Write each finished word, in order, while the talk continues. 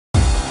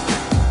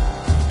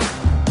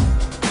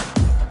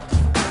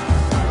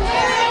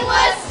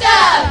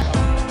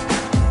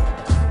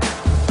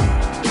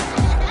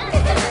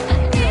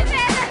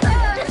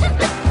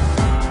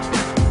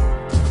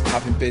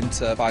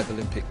to 5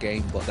 Olympic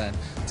game, but then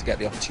to get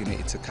the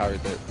opportunity to carry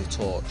the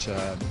torch,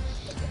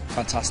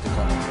 fantastic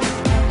honour.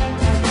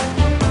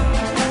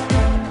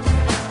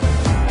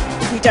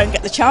 We don't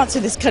get the chance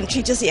in this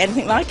country to see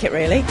anything like it,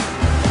 really.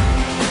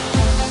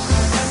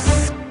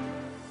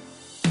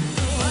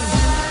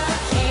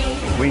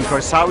 Wy'n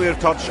croesawu'r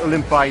Torch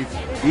Olympaidd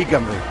I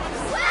Gymru.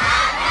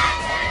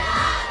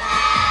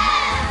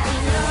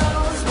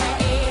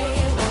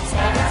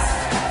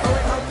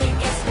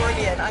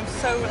 I'm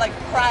so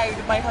proud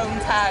of my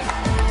hometown.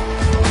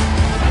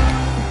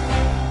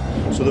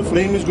 So the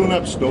flame is going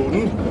up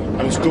Snowdon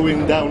and it's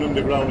going down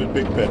underground at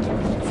Big Bet.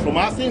 From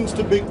Athens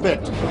to Big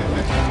Bet.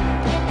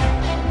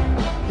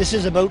 This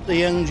is about the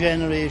young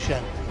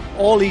generation.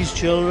 All these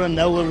children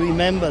now will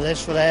remember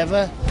this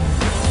forever.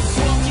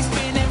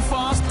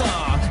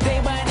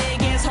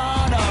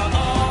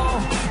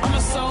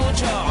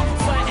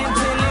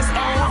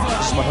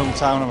 It's my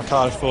hometown, I'm a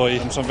Cardiff boy,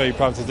 so I'm very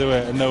proud to do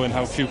it, and knowing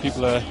how few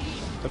people are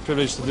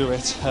privileged to do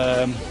it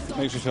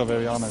makes me feel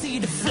very honoured.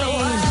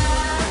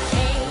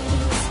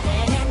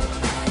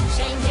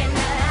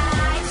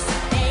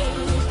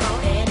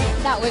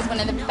 That was one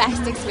of the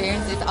best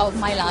experiences of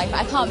my life.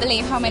 I can't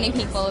believe how many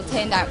people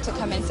turned out to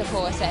come and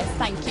support us.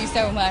 Thank you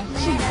so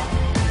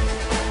much.